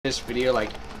this video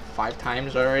like 5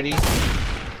 times already,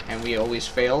 and we always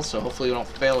fail, so hopefully we don't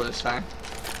fail this time.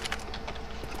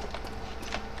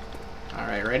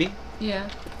 Alright, ready? Yeah.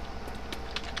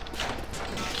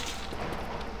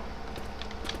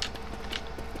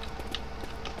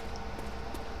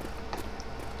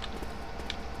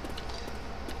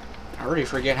 I already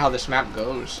forget how this map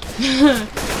goes.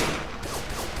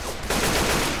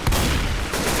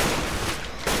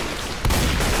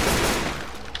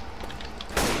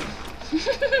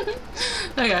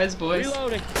 Hi guys, boys.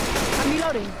 Reloading. I'm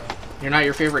reloading. You're not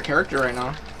your favorite character right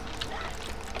now.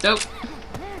 Nope. Those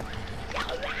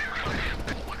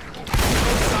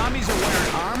zombies are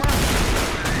wearing armor.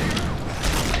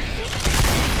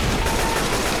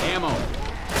 Ammo.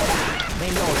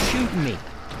 They know shooting me.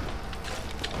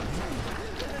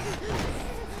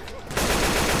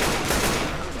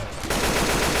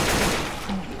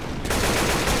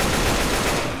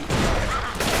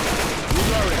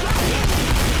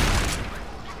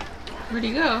 Where'd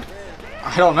he go?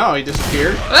 I don't know, he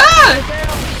disappeared.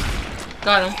 Ah!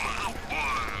 Got him.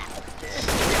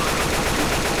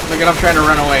 Look at him trying to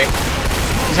run away.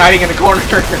 He's hiding in the corner.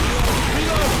 Shoot the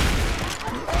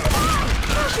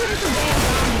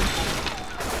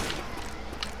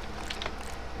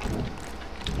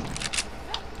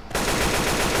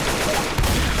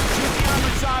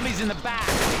armored zombies in the back.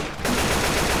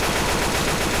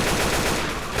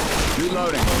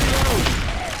 Reloading.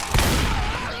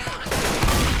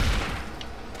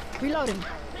 Reloading.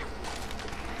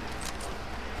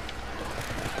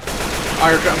 Oh,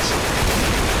 here it comes.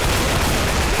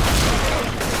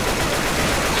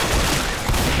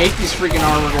 I hate these freaking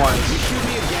armored ones. Shoot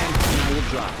me again, and I will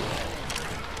drop.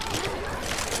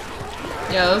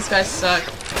 Yeah, those guys suck.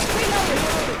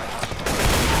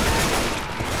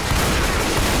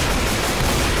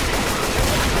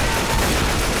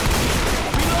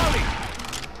 Reloading.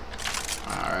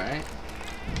 Alright.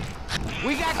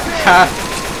 We got good.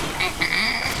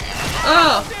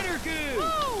 Oh!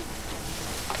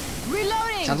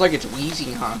 Reloading. Sounds like it's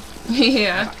wheezing, huh?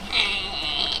 Yeah.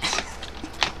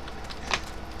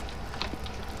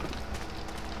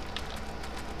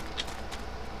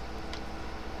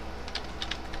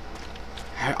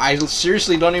 I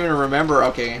seriously don't even remember.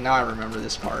 Okay, now I remember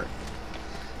this part.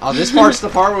 Oh, this part's the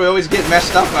part where we always get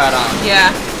messed up at.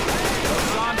 Yeah.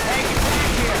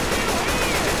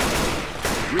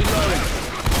 Reloading.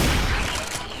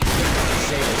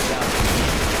 Save yourself.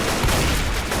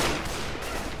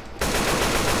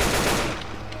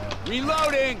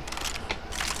 Reloading.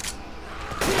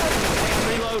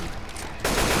 Reload.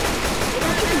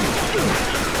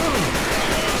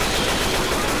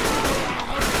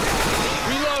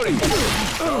 Reloading.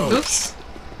 Oops.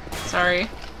 Sorry.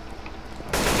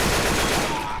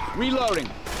 Reloading.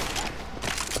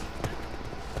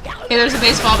 Hey, there's a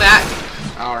baseball bat.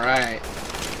 Alright.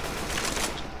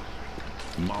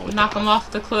 Knock him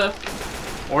off the cliff.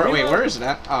 Wait, where is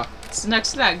that? Oh. It's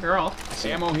next to that girl.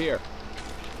 Ammo here.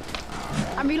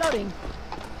 I'm reloading.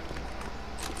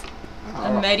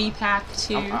 A medi pack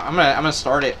too. I'm gonna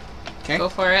start it. Okay. Go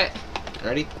for it.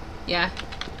 Ready? Yeah.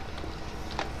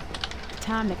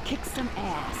 Time to kick some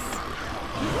ass.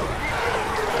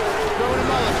 Throwing a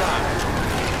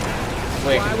Molotov.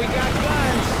 Wait. Why we got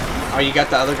guns? Oh, you got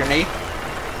the other grenade?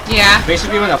 Yeah.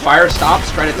 Basically, when the fire stops,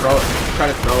 try to throw it. Try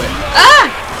to throw it. Ah!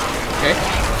 Okay.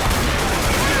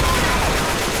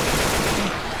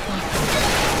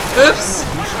 Oops.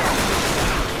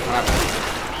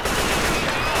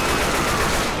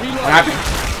 What happened?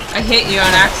 I hit you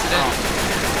on accident.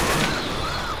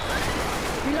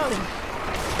 Reloading.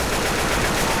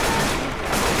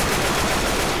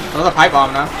 Throw the pipe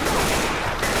bomb now.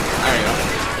 There you go.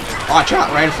 Watch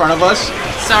out, right in front of us.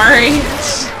 Sorry.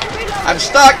 I'm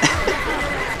stuck.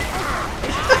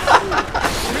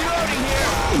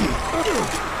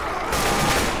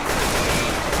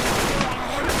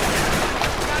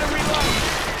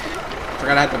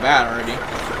 Forgot I had the bat already.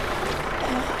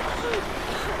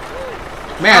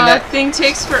 Man, That thing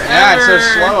takes forever. yeah, it's so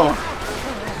slow.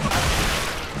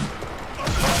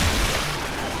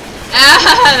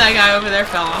 Ah, that guy over there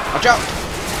fell off. Watch out.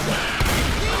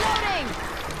 Reloading.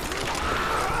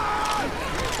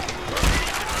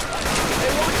 Hey,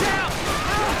 watch out!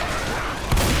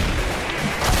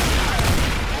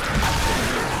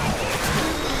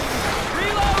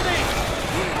 Reloading!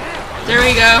 There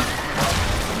we go.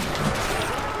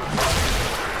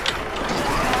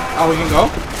 Oh, we can go?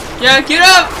 Yeah, get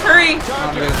up! Hurry!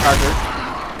 Oh, look at the charger.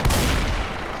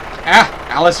 Ah,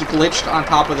 Alice glitched on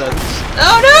top of the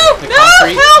Oh no! No!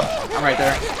 concrete. Help! I'm right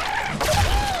there.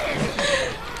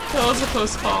 That was a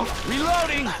close call.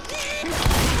 Reloading!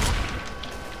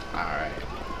 Alright.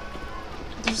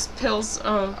 There's pills.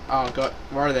 Oh. Oh, go.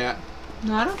 Where are they at?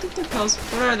 No, I don't think they're pills.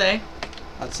 What are they?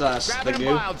 That's us. Grab The it in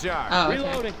goo. bile jar. Oh, okay.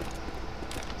 Reloading.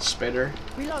 Spitter.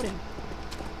 Reloading.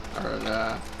 Or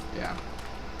the, yeah.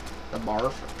 The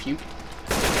barf. Puke.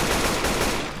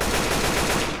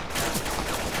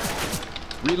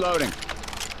 Reloading.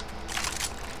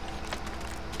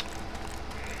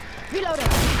 Reloading.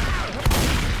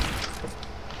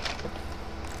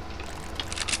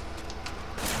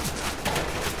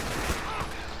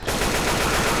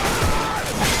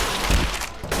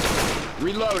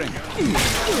 Reloading.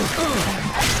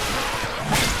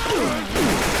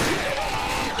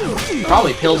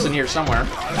 Probably pills in here somewhere.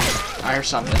 I hear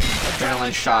something.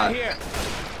 Adrenaline shot. Here.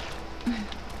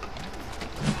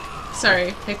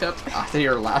 Sorry, hiccup. I thought you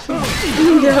were laughing.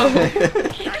 No.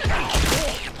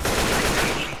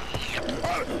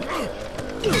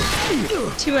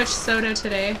 Too much soda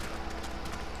today.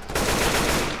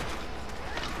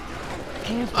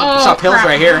 Oh, I saw pills crap.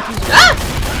 right here. Ah!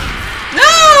 No!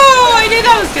 I knew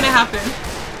that was gonna happen.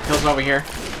 Pills over here.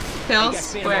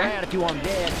 Pills? Where? If you want 'em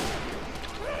dead.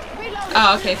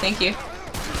 Oh, okay, thank you.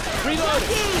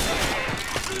 Reloading.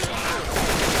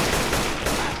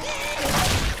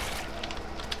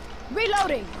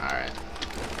 Reloading. Alright.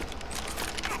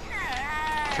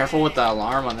 Careful with the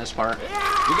alarm on this part. We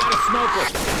got a smoker.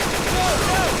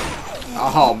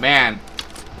 Oh, man.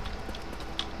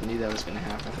 I knew that was going to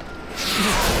happen.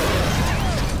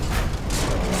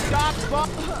 Stop.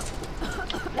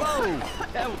 Whoa.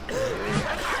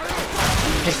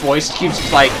 His voice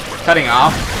keeps, like, cutting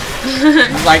off.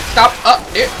 He's like, stop.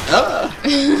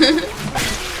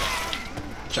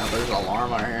 Jump, there's an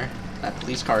alarm on here. That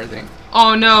police car thing.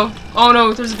 Oh no. Oh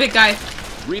no, there's a big guy.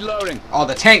 Reloading. Oh,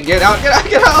 the tank. Get out, get out,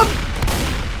 get out.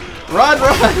 Run,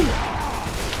 run.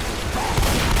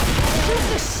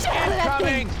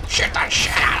 Coming. Shit that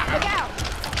shit out of Look him. out.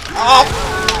 Oh.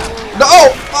 No.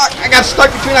 Fuck. I got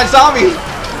stuck between that zombie.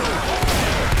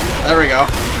 There we go.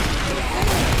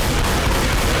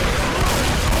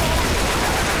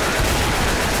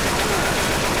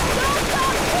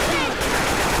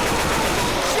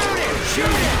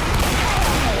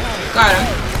 Got him.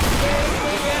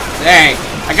 Dang.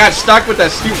 I got stuck with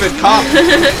that stupid cop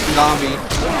zombie.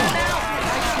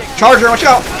 Charger, watch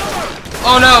out.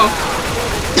 Oh no.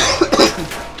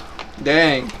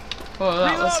 Dang. Whoa,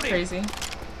 that was crazy.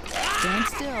 Stand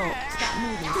still. Stop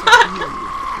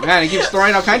moving. Man, he keeps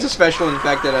throwing all kinds of special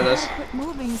infected at us. Quit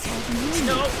moving so I can hear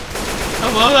you.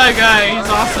 I love that guy. He's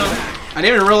awesome. I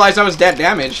didn't even realize I was that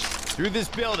damaged. Through this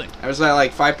building. I was at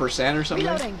like 5% or something.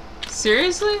 Reloading.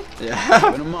 Seriously?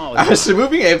 Yeah. them all. I was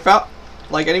moving, it felt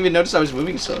like I didn't even notice I was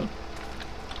moving so.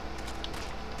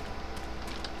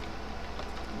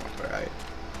 Alright.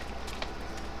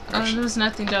 There's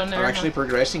nothing down there. I'm actually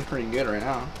progressing pretty good right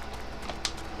now.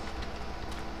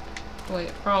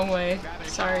 Wait, wrong way.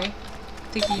 Sorry. I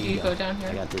think you need to go down I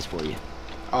here. got this for you.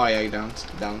 Oh yeah, down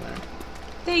there.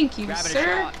 Thank you, Grab it a sir.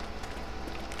 shot.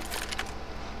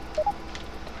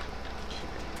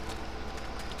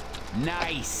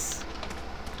 Nice.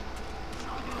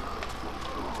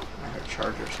 I heard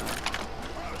chargers now.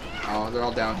 Oh, they're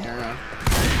all down here now.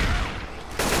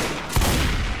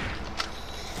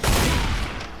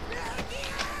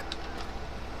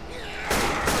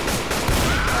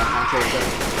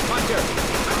 Hunter.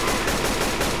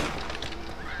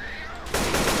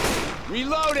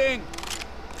 Reloading.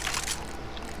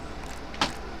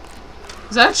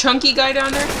 Is that a chunky guy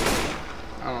down there?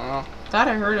 I don't know. Thought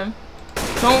I heard him.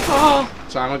 Don't fall.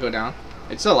 So I'm gonna go down.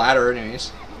 It's a ladder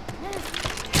anyways.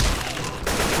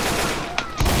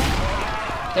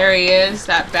 There he is,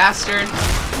 that bastard.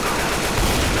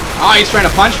 Oh, he's trying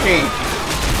to punch me.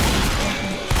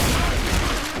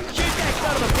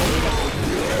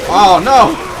 Oh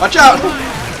no! Watch out!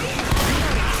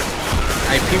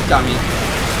 I peeped on me.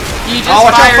 You just Oh,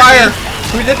 watch out, fire! fired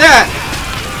Who did that?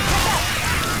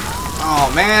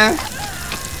 Oh man!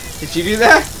 Did you do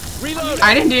that? Reloading. me.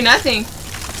 I didn't do nothing.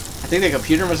 I think the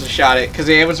computer must have shot it because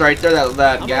it was right there.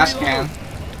 That gas can.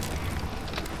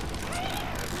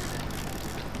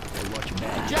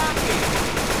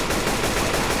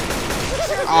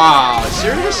 Ah,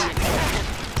 serious?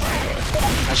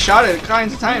 I shot it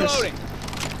kinds of times. Reloading.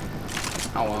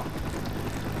 Oh well.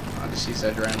 I'll just use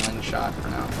that adrenaline shot for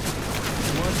now.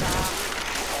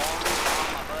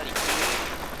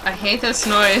 I hate this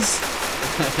noise.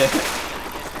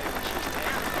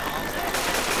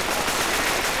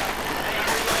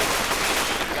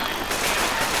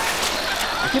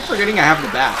 I keep forgetting I have the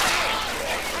bat.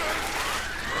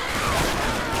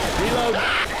 Reload.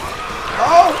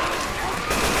 Oh!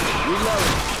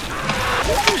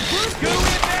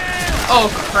 Oh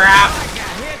crap.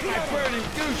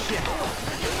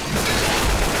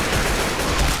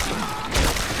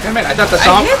 Damn it, I thought the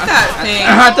zombie. hit that thing.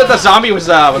 I thought the zombie was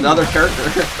another character.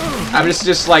 I'm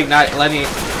just like not letting it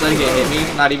hit me,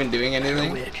 not even doing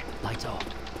anything. Lights off.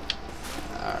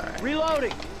 Alright.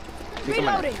 Reloading. I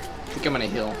think I'm gonna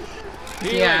heal.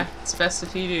 Yeah, it's best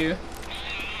if you do.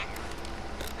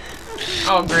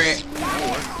 Oh, great.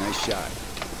 Nice shot.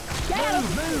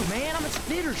 Move, man. I'm a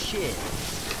spitter shit.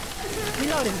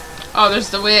 Reloading. Oh, there's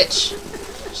the witch.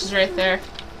 She's right there.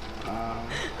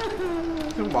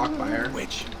 You can walk by her.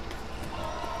 Witch.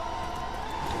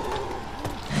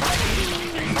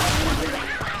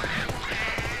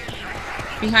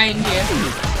 Behind you.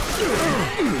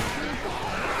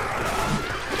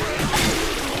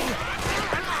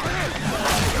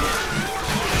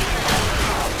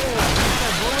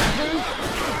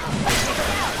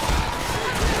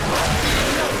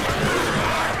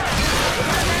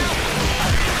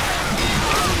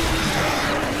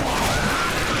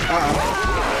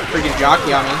 Freaking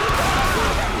jockey on me.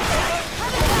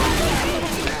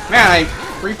 Man, I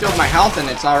refilled my health and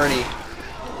it's already...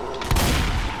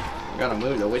 I gotta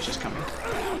move, the witch is coming.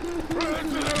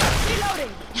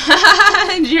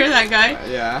 Did you hear that guy?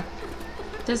 Yeah.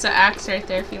 There's an axe right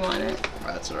there if you want it. Oh,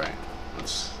 that's alright.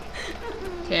 Let's...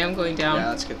 Okay, I'm going down. Yeah,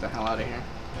 let's get the hell out of here.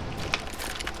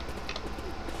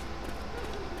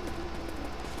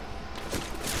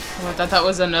 Oh, I thought that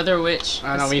was another witch.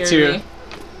 I know, That me scared too. me.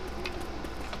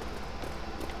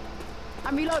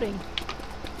 I'm reloading.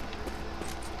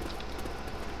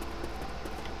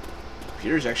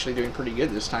 Computer's actually doing pretty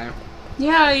good this time.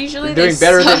 Yeah, usually They're doing they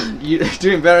better suck. than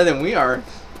doing better than we are.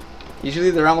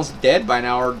 Usually they're almost dead by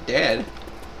now or dead.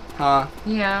 Huh?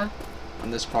 Yeah.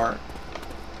 On this part.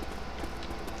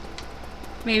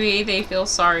 Maybe they feel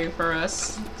sorry for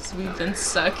us because we've been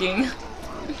sucking.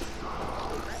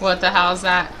 What the hell's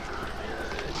that?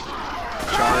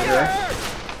 Charger.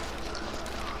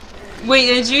 Wait,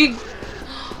 did you...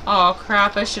 Oh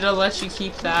crap, I should have let you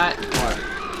keep that.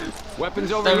 What?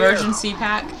 Weapons over The here. emergency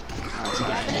pack.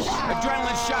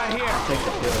 Adrenaline shot here. Take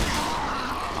the pills.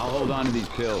 I'll hold on to these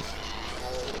pills.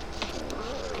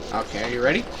 Okay, are you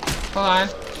ready? Hold on.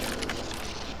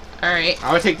 Alright.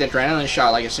 I would take the adrenaline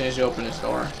shot like as soon as you open this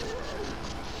door.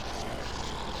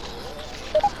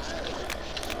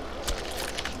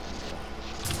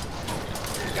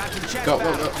 Got some chest Go,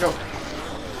 back. go, go, go.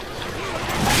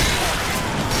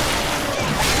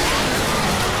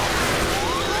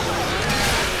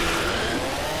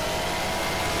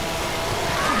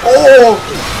 Oh!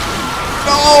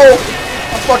 No!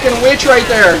 A fucking witch right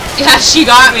there. Yeah, she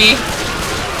got me.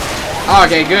 Oh,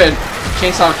 okay, good.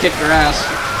 Chainsaw kicked her ass.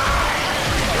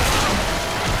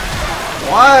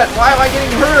 What? Why am I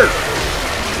getting hurt?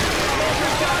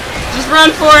 Just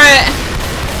run for it.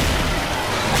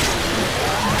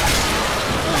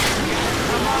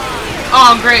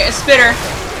 Oh, great, a spitter.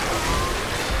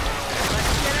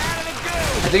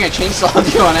 I think I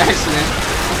chainsawed you on accident.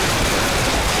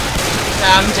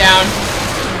 Yeah, I'm down.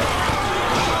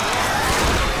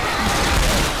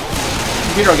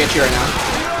 Computer will get you right now.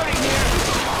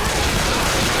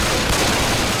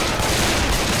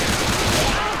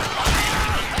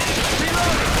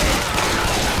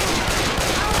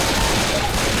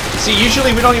 See,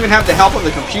 usually we don't even have the help of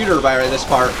the computer by this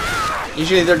part.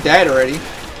 Usually they're dead already.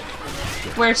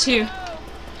 Where to?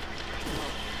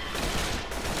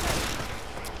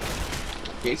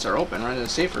 Gates are open, right in the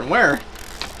safe room. Where?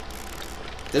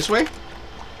 This way?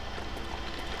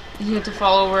 You have to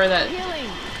follow where that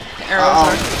the arrows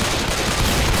are.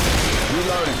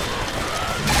 Reloading.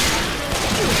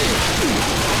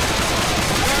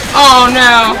 Oh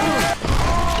no!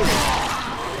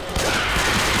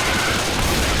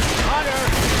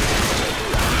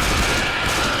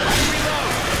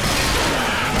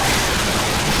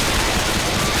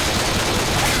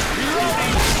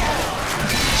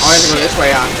 Oh, I have to go this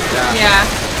way on. Yeah.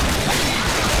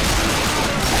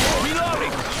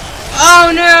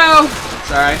 Oh no!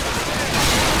 It's alright.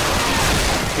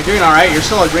 You're doing alright. You're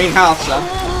still a green health, so.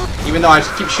 Even though I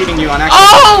keep shooting you on accident.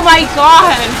 Oh my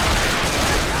god!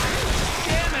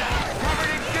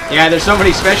 Yeah, there's so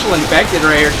many special infected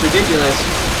right here. It's ridiculous.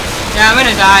 Yeah, I'm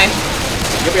gonna die.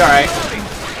 You'll be alright.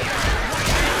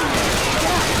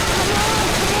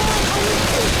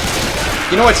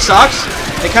 You know what sucks?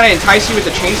 They kind of entice you with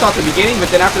the chainsaw at the beginning, but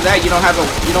then after that, you don't have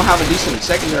a decent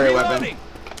secondary weapon.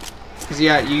 Cause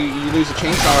yeah, you lose the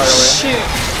chainsaw right away. Shoot.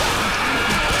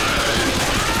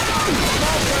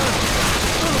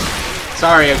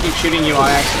 Sorry, I keep shooting you on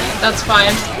accident. That's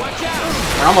fine.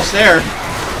 We're almost there.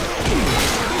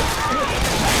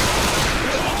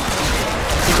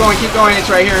 Keep going. It's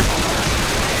right here.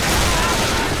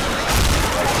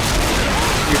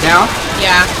 You're down?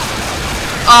 Yeah.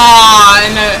 Aw,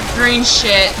 and the green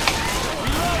shit.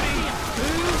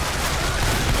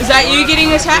 Is that you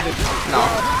getting attacked? No.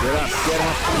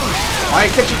 Why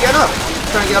can't you get up?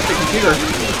 I'm trying to get up the computer.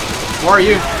 Where are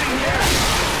you?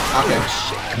 Okay.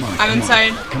 I'm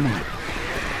inside. Come on.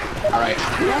 Alright.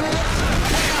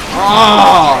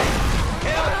 Oh!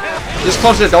 Just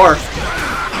close the door.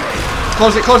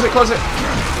 Close it, close it, close it.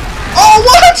 Oh,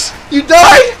 what? You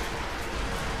died?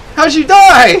 How'd you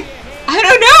die? I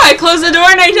don't know. I closed the door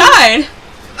and I died.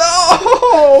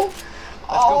 No!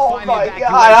 Oh my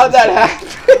god, how'd that happen?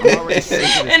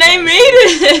 And I made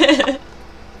it.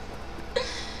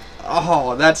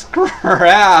 Oh, that's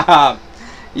crap.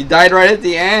 You died right at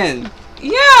the end.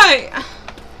 Yeah.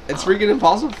 It's freaking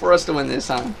impossible for us to win this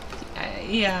time.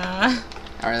 Yeah.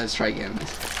 Alright, let's try again.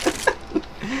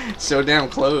 So damn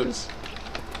close.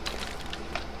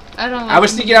 I don't like I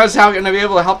was thinking I was going to be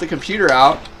able to help the computer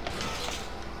out.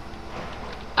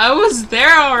 I was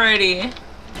there already.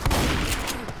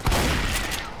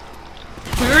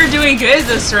 We were doing good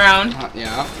this round.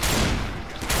 Yeah.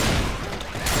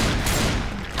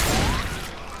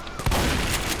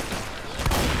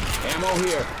 Ammo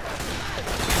here.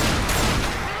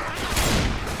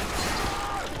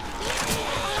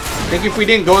 I think if we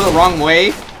didn't go the wrong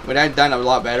way, we'd have done a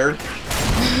lot better.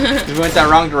 We went that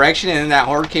wrong direction and then that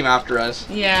horde came after us.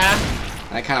 Yeah.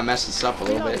 And that kind of messed us up a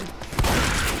little bit.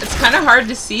 It's kind of hard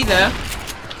to see though.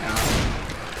 Yeah.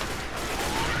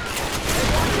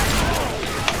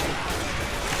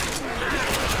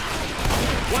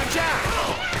 Watch out!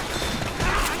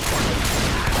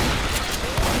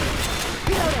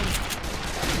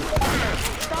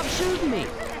 Stop shooting me!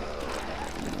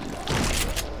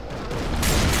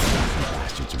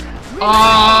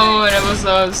 Oh, and it was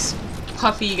those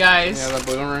puffy guys. Yeah, the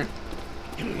boomerang.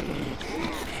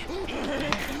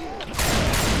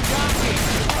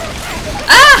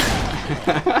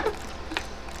 Ah!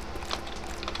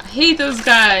 I hate those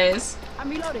guys. I'm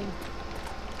reloading.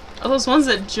 Oh, those ones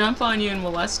that jump on you and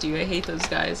molest you. I hate those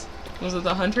guys. Was it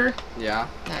the hunter? Yeah.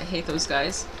 I hate those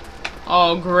guys.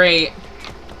 Oh, great.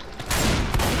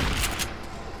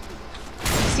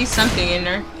 I see something in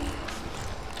there.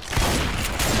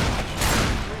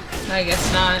 I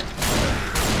guess not.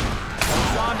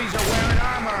 Zombies are wearing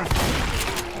armor!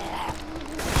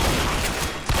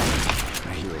 I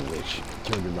hear a witch.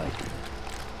 Kill your light.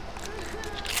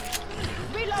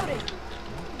 Reloading.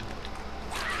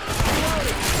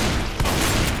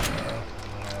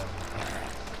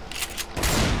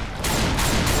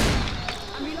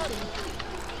 I'm reloading.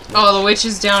 Oh, the witch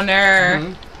is down there.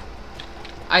 Mm-hmm.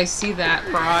 I see that,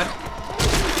 fraud.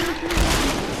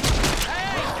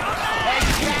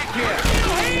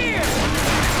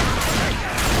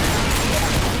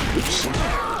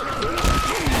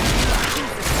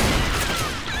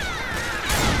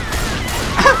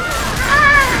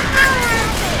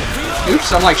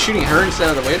 Oops, I'm like shooting her instead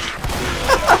of the witch.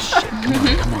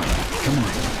 Come on.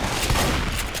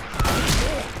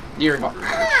 Here we go.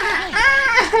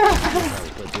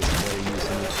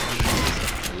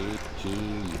 Here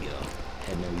you go.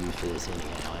 Had no use for this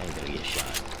anyhow. I ain't gonna get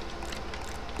shot.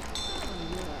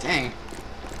 Dang.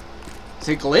 Is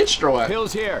it glitched or what?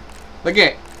 Pills here. Look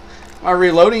at my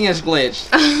reloading is glitched.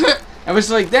 I was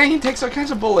like, dang, he takes all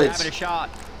kinds of bullets. Having a shot.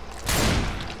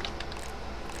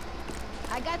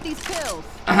 I got these pills.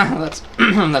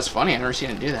 That's funny. I've never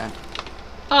seen it do that.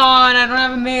 Oh, and I don't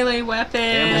have a melee weapon.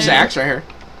 There's the axe right here.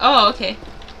 Oh, okay.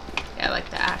 Yeah, I like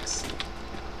the axe.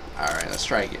 Alright, let's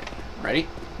try again. Ready?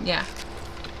 Yeah.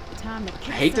 Time to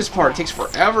I hate this part. It takes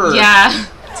forever. Yeah,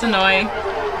 it's annoying.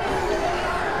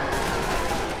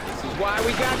 This is why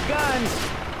we got guns.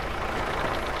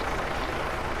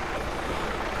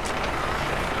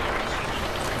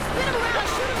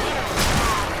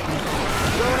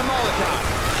 Throwing a Molotov.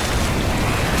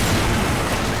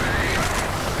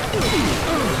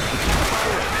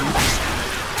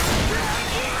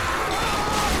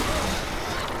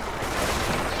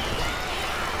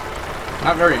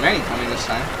 Not very many coming this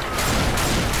time.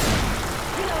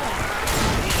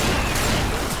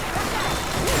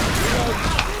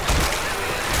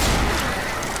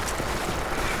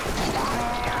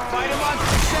 Fight amongst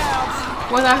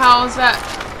yourselves. What the hell is that?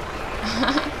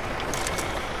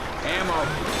 Ammo.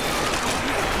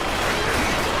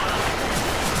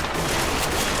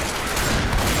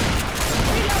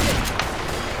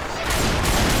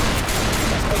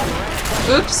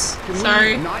 Oops.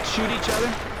 Sorry. Not shoot each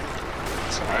other.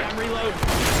 Sorry. I'm reloading.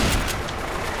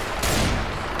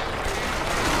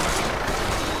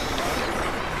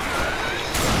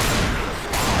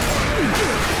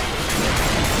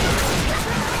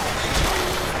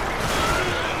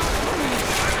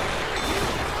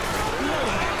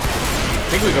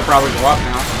 think we could probably go up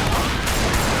now.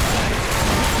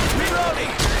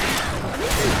 Reloading.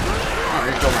 Oh,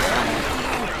 refill my ammo.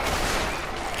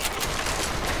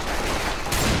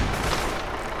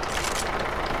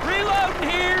 Reloading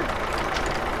here.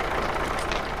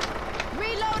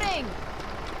 Reloading.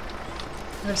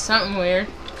 There's something weird.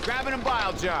 Grabbing a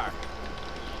bile jar.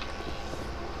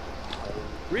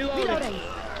 Reloading. Reloading.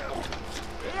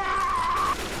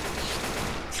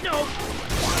 No.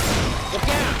 Look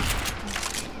out.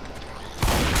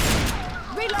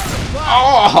 Reloading.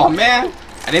 Oh man!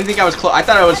 I didn't think I was close. I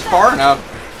thought I was far enough.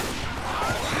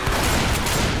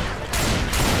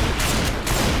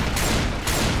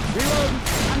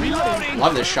 Reloading.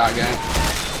 Love this shotgun.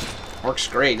 Works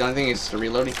great. The only thing is the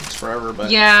reloading takes forever,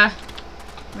 but Yeah.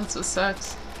 That's what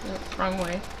sucks. Wrong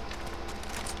way.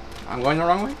 I'm going the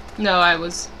wrong way. No, I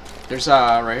was. There's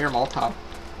right here Molotov.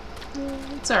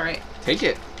 It's alright. Take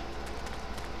it.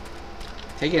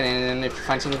 Take it, and then if you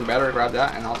find something better, grab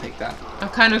that, and I'll take that. I'm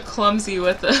kind of clumsy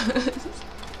with it.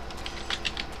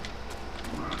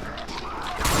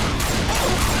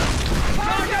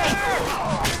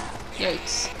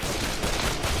 Yikes.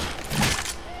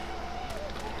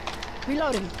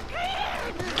 Reloading.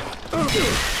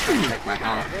 Check my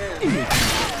health.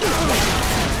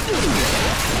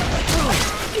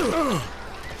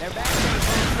 They're back.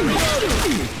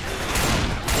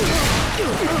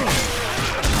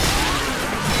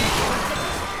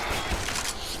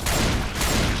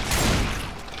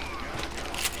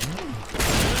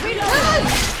 Reloading.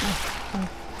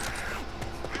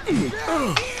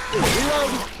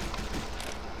 Reload.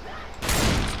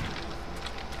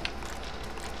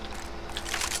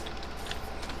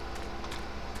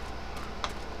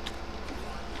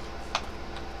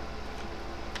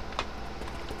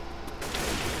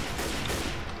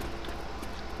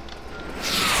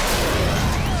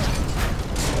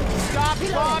 Stop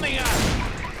bombing us!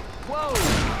 Whoa,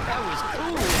 that was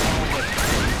cool.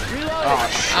 Reload. Oh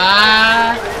shit.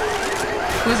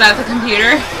 Was that the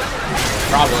computer?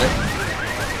 Probably.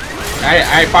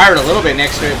 I fired a little bit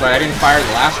next to it, but I didn't fire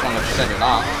the last one, which set it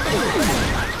off.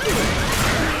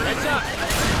 Heads up.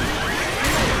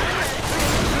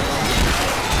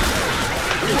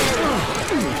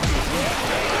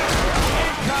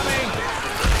 Coming.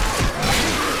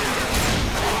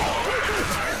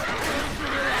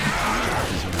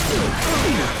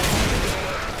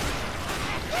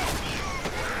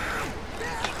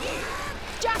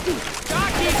 Jockey.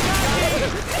 Jockey.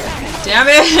 Damn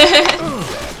it!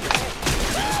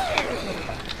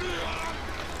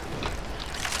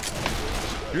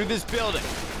 Through this building.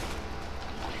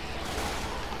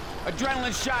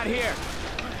 Adrenaline shot here.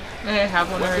 I have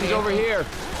one Weapons already. over here.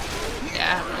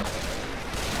 Yeah.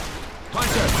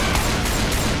 Hunter.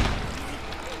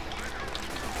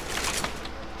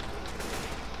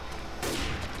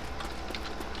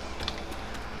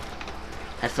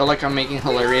 I feel like I'm making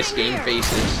hilarious game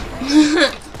faces.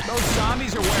 Those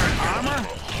zombies are wearing armor.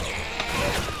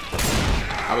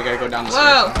 Oh, we gotta go down the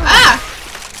Whoa! stairs. Ah!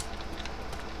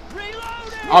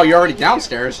 Oh, you're already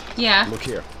downstairs. Yeah. Look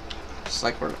here. Just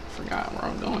like forgot where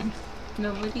I'm going.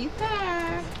 Nobody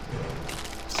there.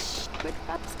 Quick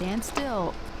up. Stand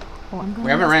still. Or I'm gonna We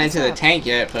haven't mess ran this into the up. tank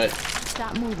yet, but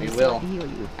Stop moving. we so will. I can heal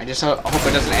you. I just hope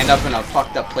it doesn't end up in a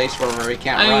fucked up place where we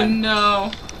can't I run.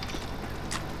 know.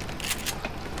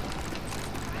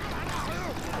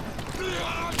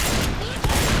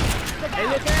 Hey,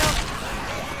 look out.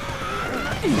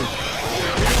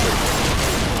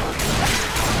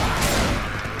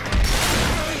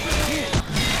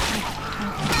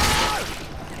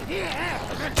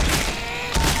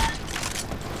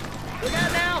 Look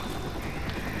out now.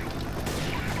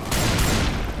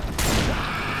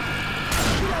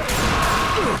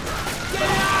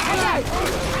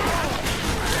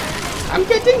 I'm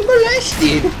getting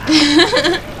molested.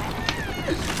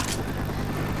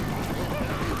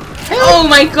 Oh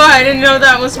my god, I didn't know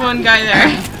that was one guy there.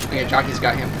 Okay, Jockey's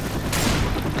got him.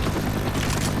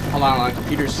 Hold on,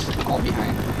 computer's all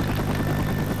behind.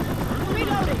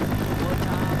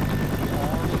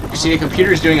 You see, the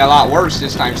computer's doing a lot worse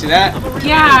this time. See that?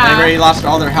 Yeah. Everybody lost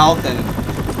all their health and.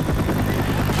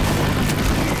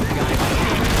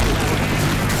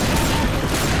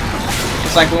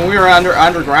 It's like when we were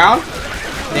underground,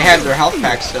 they had their health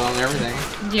packs still and everything.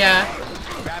 Yeah.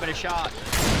 Grabbing a shot.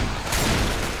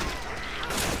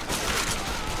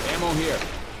 Ammo here.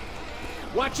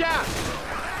 Watch out!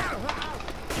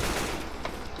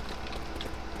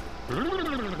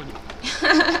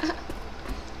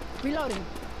 Reloading.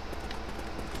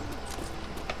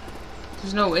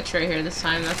 There's no witch right here this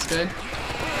time, that's good.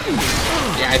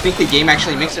 Yeah, I think the game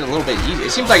actually makes it a little bit easier.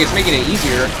 It seems like it's making it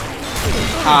easier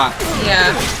Ah.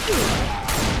 Yeah.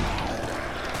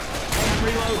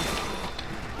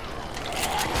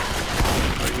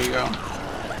 Where do you go?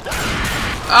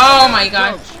 Oh my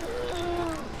god.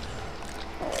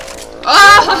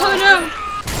 Oh no!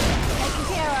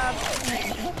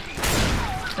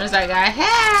 There's that guy.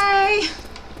 Hey!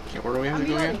 Okay, where do we have to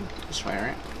go again? This way,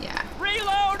 right? Yeah.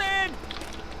 Reloading!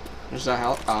 There's the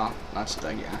health. Oh, that's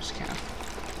the gas can.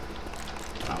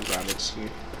 I'll grab it so you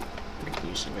make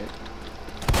use of it.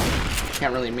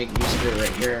 Can't really make use of it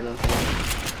right here, I don't think.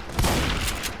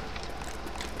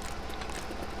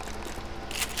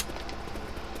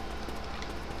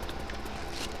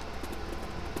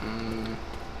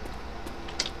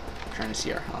 Trying to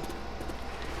see our health.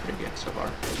 Pretty good so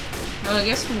far. Well, I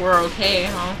guess we're okay,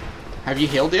 huh? Have you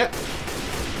healed yet?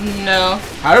 No.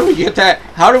 How do we get that?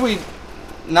 How do we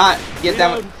not get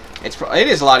that? It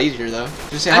is a lot easier though.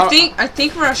 Just say how, I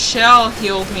think Rochelle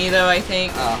healed me though. I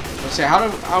think. Let's say how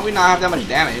do we not have that much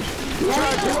damage?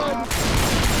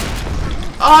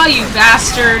 Oh, you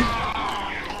bastard!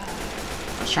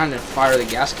 I was trying to fire the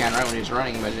gas can right when he was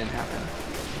running, but it didn't happen.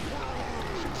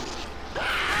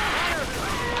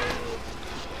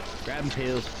 Grabbing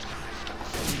pills.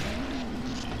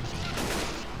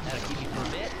 That'll keep you for a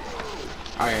bit.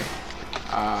 Okay.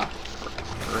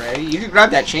 Ready? You can grab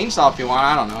that chainsaw if you want.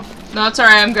 I don't know. No, it's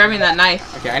alright. I'm grabbing that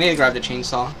knife. Okay, I need to grab the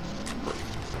chainsaw.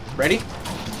 Ready?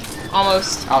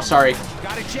 Almost. Oh, sorry.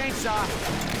 Got a chainsaw.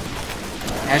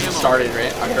 It hasn't started,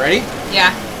 right? Okay, ready?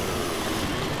 Yeah.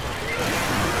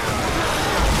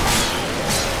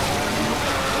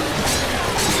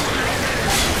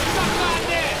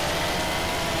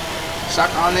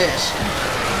 Suck on this.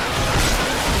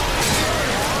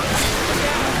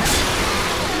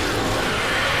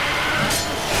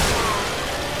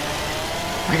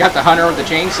 I got the hunter with the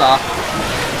chainsaw.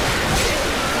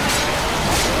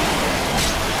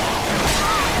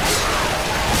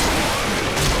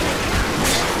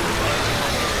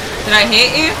 Did I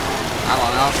hit you? I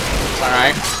don't know. It's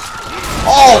alright.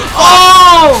 Oh!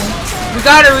 Oh! We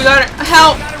got her. We got her.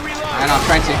 Help! I know, I'm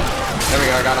trying to. There we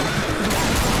go, I got him.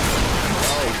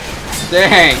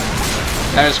 Dang!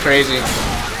 That was crazy.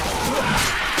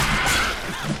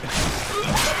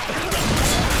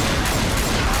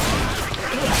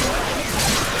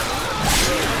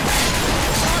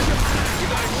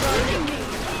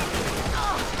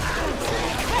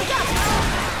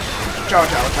 Chow,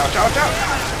 chow, chow, chow, chow.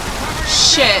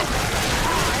 Shit.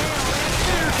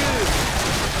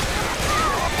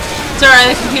 It's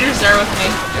alright, the computer's there with me.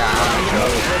 Yeah, I'm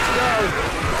gonna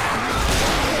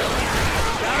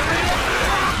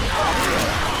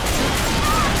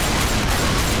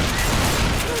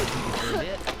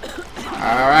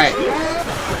Alright.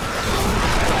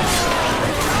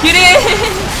 Get in!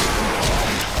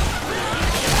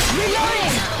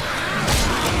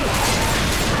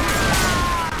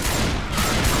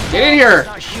 Get in here!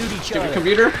 Not shoot each Stupid other.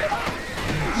 computer.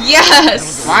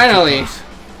 Yes! Finally!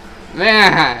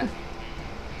 Man!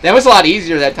 That was a lot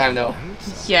easier that time though.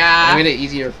 Yeah. I made it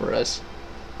easier for us.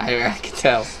 I can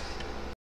tell.